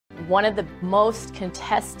One of the most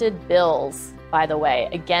contested bills, by the way,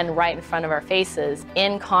 again, right in front of our faces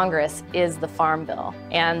in Congress, is the Farm Bill.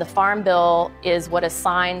 And the Farm Bill is what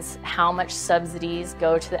assigns how much subsidies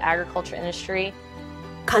go to the agriculture industry.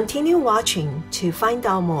 Continue watching to find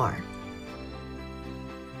out more.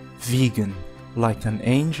 Vegan, like an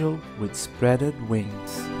angel with spreaded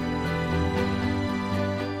wings.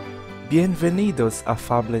 Bienvenidos,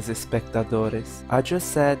 afables espectadores. I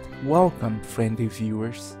just said welcome, friendly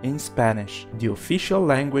viewers, in Spanish, the official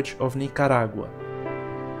language of Nicaragua.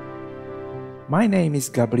 My name is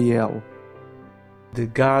Gabriel. The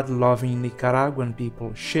God-loving Nicaraguan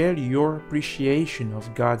people share your appreciation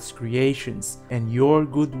of God's creations and your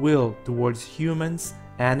goodwill towards humans,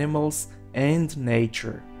 animals, and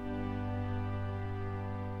nature.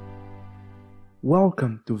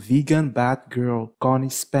 Welcome to Vegan Batgirl Connie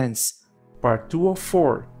Spence, Part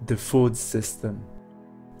 204, The Food System.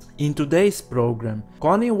 In today's program,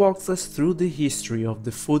 Connie walks us through the history of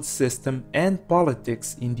the food system and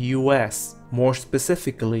politics in the US, more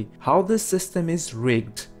specifically, how the system is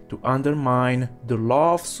rigged to undermine the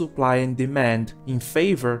law of supply and demand in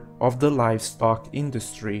favor of the livestock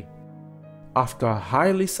industry. After a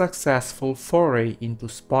highly successful foray into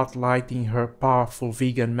spotlighting her powerful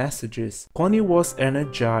vegan messages, Connie was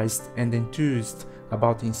energized and enthused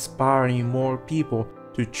about inspiring more people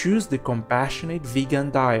to choose the compassionate vegan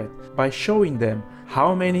diet by showing them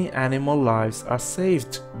how many animal lives are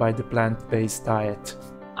saved by the plant-based diet.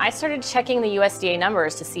 I started checking the USDA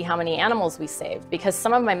numbers to see how many animals we saved, because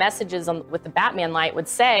some of my messages with the Batman light would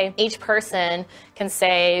say each person can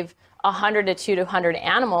save 100 to 200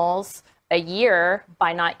 animals a year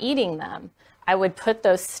by not eating them. I would put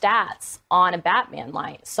those stats on a Batman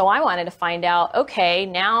light. So I wanted to find out, okay,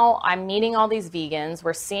 now I'm meeting all these vegans.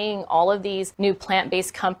 We're seeing all of these new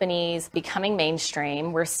plant-based companies becoming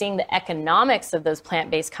mainstream. We're seeing the economics of those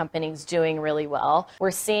plant-based companies doing really well.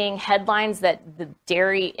 We're seeing headlines that the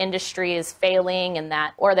dairy industry is failing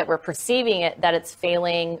or that we're perceiving it that it's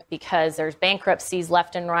failing because there's bankruptcies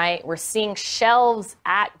left and right. We're seeing shelves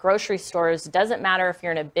at grocery stores. It doesn't matter if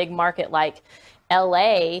you're in a big market like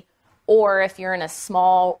LA, or if you're in a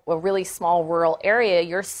really small rural area,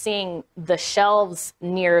 you're seeing the shelves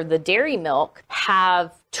near the dairy milk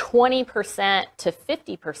have 20% to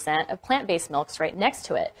 50% of plant-based milks right next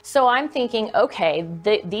to it. So I'm thinking, okay,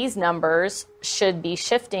 these numbers should be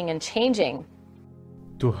shifting and changing.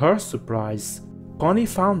 To her surprise, Connie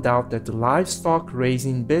found out that the livestock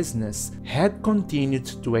raising business had continued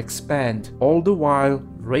to expand, all the while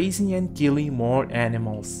raising and killing more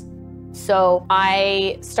animals. So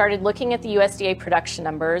I started looking at the USDA production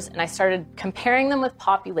numbers and I started comparing them with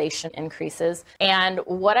population increases. And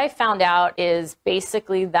what I found out is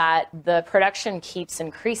basically that the production keeps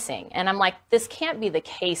increasing. And I'm like, this can't be the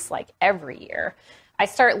case like every year. I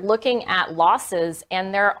start looking at losses,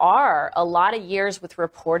 and there are a lot of years with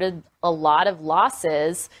reported a lot of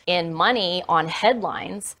losses in money on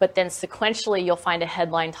headlines, but then sequentially you'll find a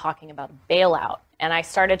headline talking about a bailout. And I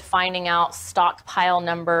started finding out stockpile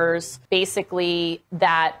numbers, basically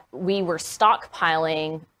that we were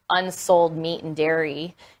stockpiling unsold meat and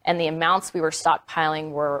dairy, and the amounts we were stockpiling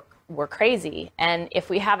were crazy. And if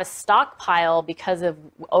we have a stockpile because of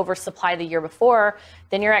oversupply the year before,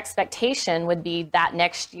 then your expectation would be that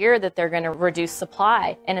next year that they're going to reduce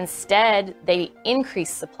supply. And instead, they increase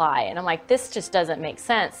supply. And I'm like, this just doesn't make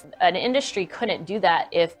sense. An industry couldn't do that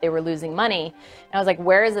if they were losing money. And I was like,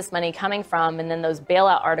 where is this money coming from? And then those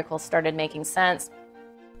bailout articles started making sense.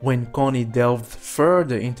 When Connie delved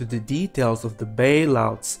further into the details of the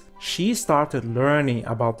bailouts, she started learning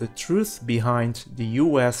about the truth behind the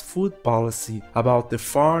US food policy, about the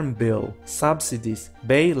Farm Bill, subsidies,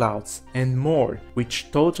 bailouts, and more,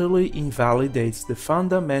 which totally invalidates the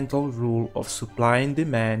fundamental rule of supply and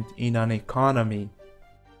demand in an economy.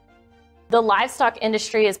 The livestock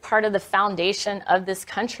industry is part of the foundation of this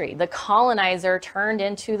country. The colonizer turned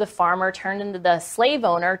into the farmer, turned into the slave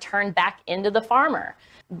owner, turned back into the farmer.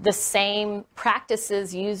 The same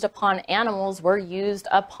practices used upon animals were used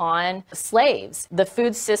upon slaves. The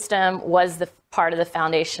food system was the part of the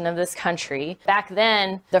foundation of this country. Back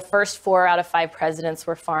then, the first 4 out of 5 presidents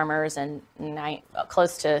were farmers, and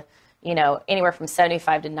close to, anywhere from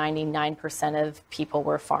 75 to 99% of people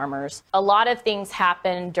were farmers. A lot of things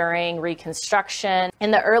happened during Reconstruction. In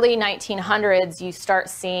the early 1900s, you start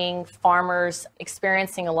seeing farmers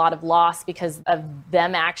experiencing a lot of loss because of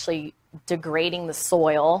them actually degrading the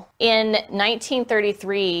soil. In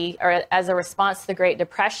 1933, or as a response to the Great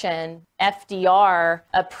Depression, FDR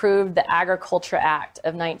approved the Agriculture Act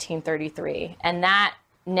of 1933, and that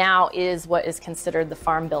now is what is considered the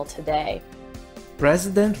Farm Bill today.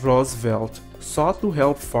 President Roosevelt sought to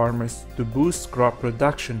help farmers to boost crop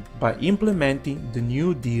production by implementing the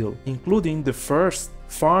New Deal, including the first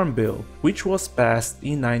Farm Bill, which was passed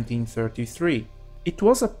in 1933. It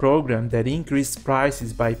was a program that increased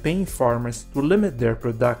prices by paying farmers to limit their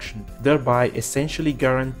production, thereby essentially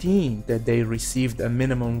guaranteeing that they received a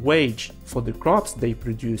minimum wage for the crops they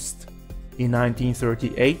produced. In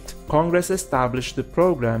 1938, Congress established the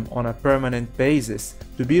program on a permanent basis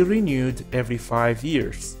to be renewed every 5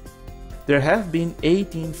 years. There have been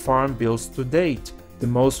 18 farm bills to date, the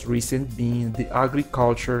most recent being the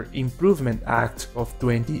Agriculture Improvement Act of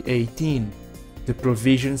 2018. The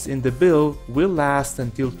provisions in the bill will last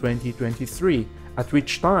until 2023, at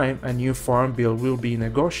which time a new farm bill will be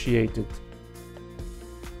negotiated.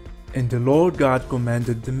 And the Lord God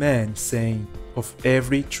commanded the man, saying, "Of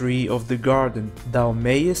every tree of the garden thou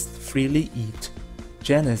mayest freely eat."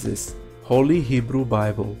 Genesis, Holy Hebrew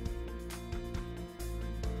Bible.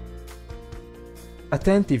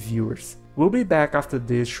 Attentive viewers, we'll be back after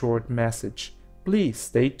this short message. Please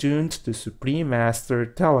stay tuned to Supreme Master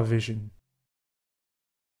Television.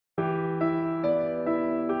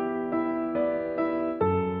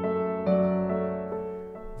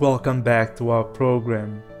 Welcome back to our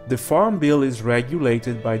program. The Farm Bill is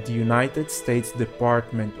regulated by the United States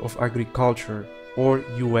Department of Agriculture, or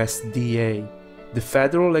USDA, the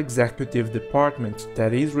federal executive department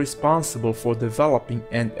that is responsible for developing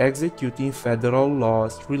and executing federal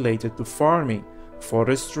laws related to farming,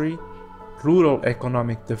 forestry, rural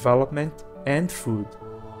economic development, and food.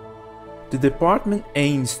 The department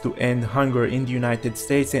aims to end hunger in the United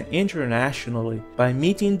States and internationally by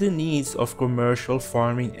meeting the needs of commercial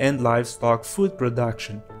farming and livestock food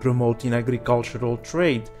production, promoting agricultural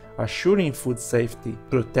trade, assuring food safety,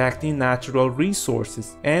 protecting natural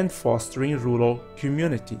resources, and fostering rural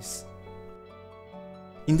communities.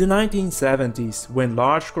 In the 1970s, when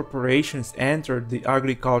large corporations entered the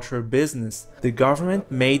agriculture business, the government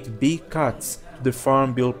made big cuts to the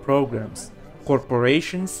Farm Bill programs.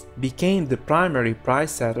 Corporations became the primary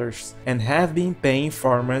price setters and have been paying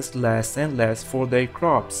farmers less and less for their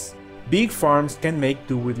crops. Big farms can make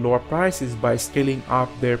do with lower prices by scaling up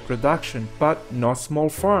their production, but not small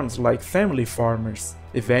farms like family farmers.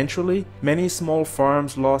 Eventually, many small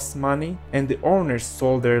farms lost money and the owners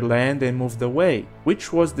sold their land and moved away,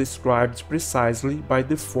 which was described precisely by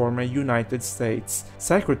the former United States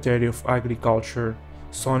Secretary of Agriculture,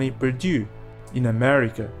 Sonny Perdue. In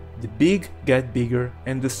America, the big get bigger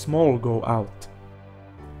and the small go out.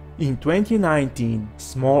 In 2019,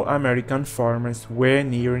 small American farmers were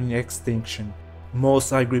nearing extinction.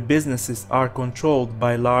 Most agribusinesses are controlled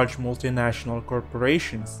by large multinational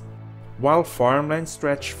corporations. While farmland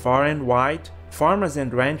stretches far and wide, farmers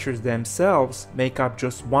and ranchers themselves make up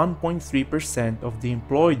just 1.3% of the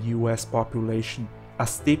employed US population, a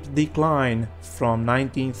steep decline from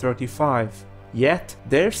 1935. Yet,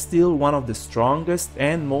 they're still one of the strongest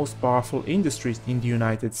and most powerful industries in the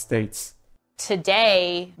United States.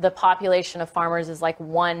 Today, the population of farmers is like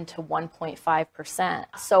 1 to 1.5%.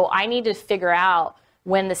 So I need to figure out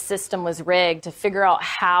when the system was rigged to figure out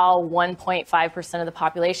how 1.5% of the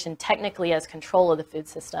population technically has control of the food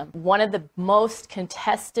system. One of the most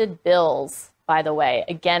contested bills, by the way,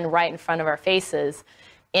 again, right in front of our faces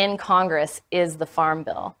in Congress is the Farm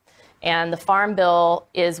Bill. And the Farm Bill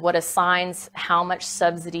is what assigns how much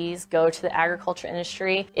subsidies go to the agriculture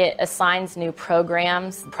industry. It assigns new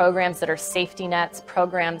programs that are safety nets,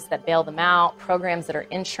 programs that bail them out, programs that are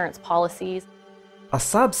insurance policies. A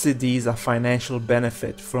subsidy is a financial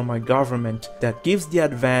benefit from a government that gives the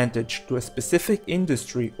advantage to a specific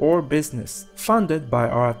industry or business, funded by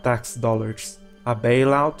our tax dollars. A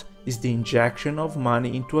bailout is the injection of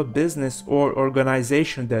money into a business or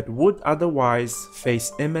organization that would otherwise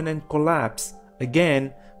face imminent collapse,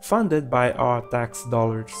 again funded by our tax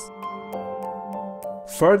dollars.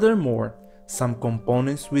 Furthermore, some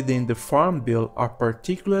components within the Farm Bill are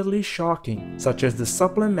particularly shocking, such as the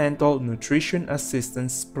Supplemental Nutrition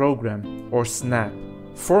Assistance Program, or SNAP,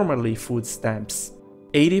 formerly food stamps.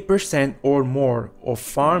 80% or more of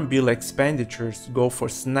Farm Bill expenditures go for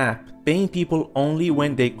SNAP, paying people only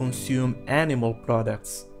when they consume animal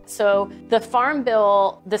products. So the Farm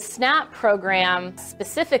Bill, the SNAP program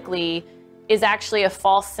specifically, is actually a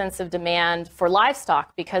false sense of demand for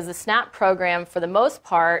livestock, because the SNAP program, for the most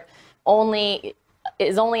part,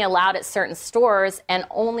 is only allowed at certain stores and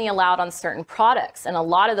only allowed on certain products. And a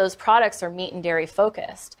lot of those products are meat and dairy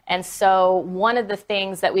focused. And so one of the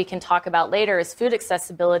things that we can talk about later is food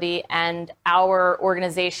accessibility, and our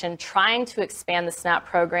organization trying to expand the SNAP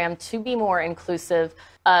program to be more inclusive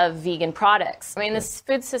of vegan products. I mean, this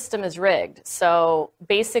food system is rigged. So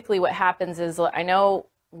basically what happens is, I know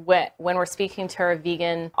when we're speaking to our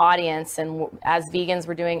vegan audience, and as vegans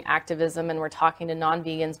we're doing activism and we're talking to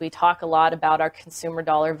non-vegans, we talk a lot about our consumer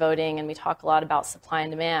dollar voting and we talk a lot about supply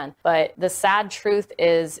and demand. But the sad truth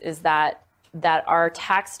is that our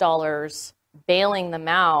tax dollars, bailing them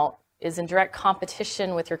out, is in direct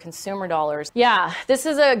competition with your consumer dollars. Yeah, this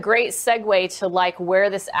is a great segue to like where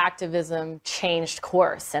this activism changed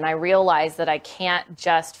course. And I realized that I can't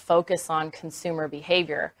just focus on consumer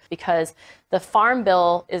behavior, because the Farm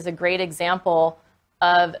Bill is a great example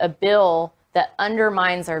of a bill that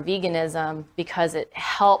undermines our veganism because it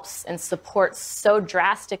helps and supports so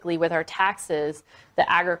drastically with our taxes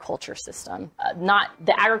the agriculture system, not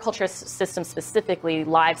the agriculture system specifically,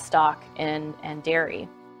 livestock and dairy.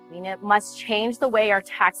 I mean, it must change the way our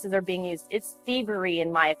taxes are being used. It's thievery,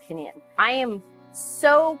 in my opinion. I am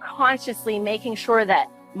so consciously making sure that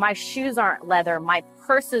my shoes aren't leather, my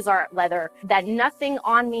purses aren't leather, that nothing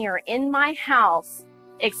on me or in my house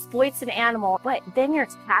exploits an animal. But then your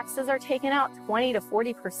taxes are taken out, 20 to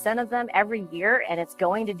 40% of them every year, and it's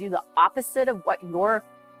going to do the opposite of what your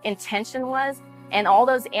intention was. And all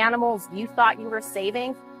those animals you thought you were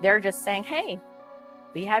saving, they're just saying, hey,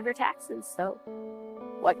 we have your taxes, so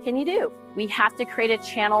what can you do? We have to create a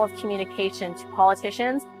channel of communication to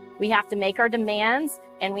politicians. We have to make our demands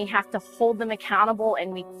and we have to hold them accountable,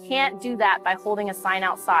 and we can't do that by holding a sign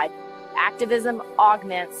outside. Activism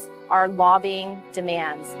augments our lobbying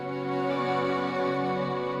demands.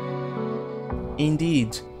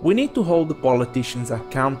 Indeed, we need to hold the politicians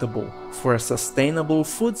accountable for a sustainable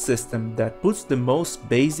food system that puts the most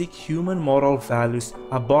basic human moral values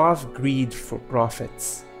above greed for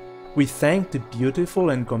profits. We thank the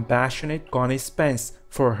beautiful and compassionate Connie Spence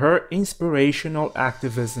for her inspirational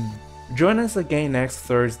activism. Join us again next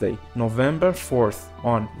Thursday, November 4th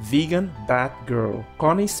on Vegan Batgirl,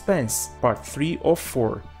 Connie Spence, Part 3 of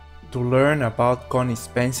 4, to learn about Connie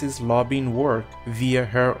Spence's lobbying work via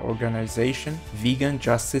her organization Vegan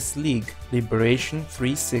Justice League, Liberation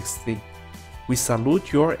 360. We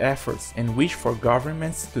salute your efforts and wish for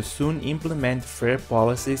governments to soon implement fair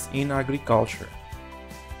policies in agriculture.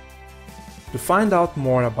 To find out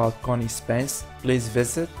more about Connie Spence, please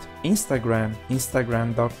visit Instagram,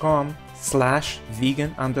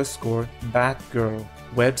 instagram.com/vegan_Batgirl,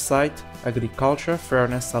 website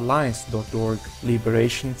agriculturefairnessalliance.org,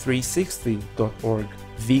 liberation360.org,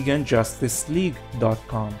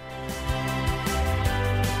 veganjusticeleague.com.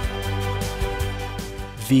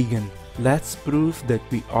 Vegan, let's prove that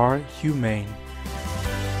we are humane.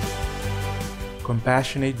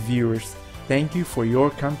 Compassionate viewers, thank you for your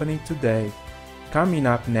company today. Coming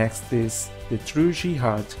up next is The True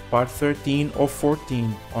Jihad, Part 13 of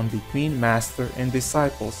 14 on Between Master and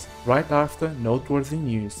Disciples, right after noteworthy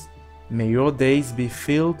news. May your days be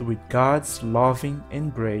filled with God's loving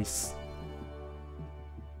embrace.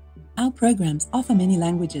 Our programs offer many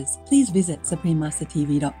languages. Please visit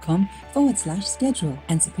suprememastertv.com/schedule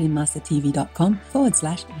and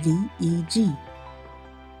suprememastertv.com/VEG.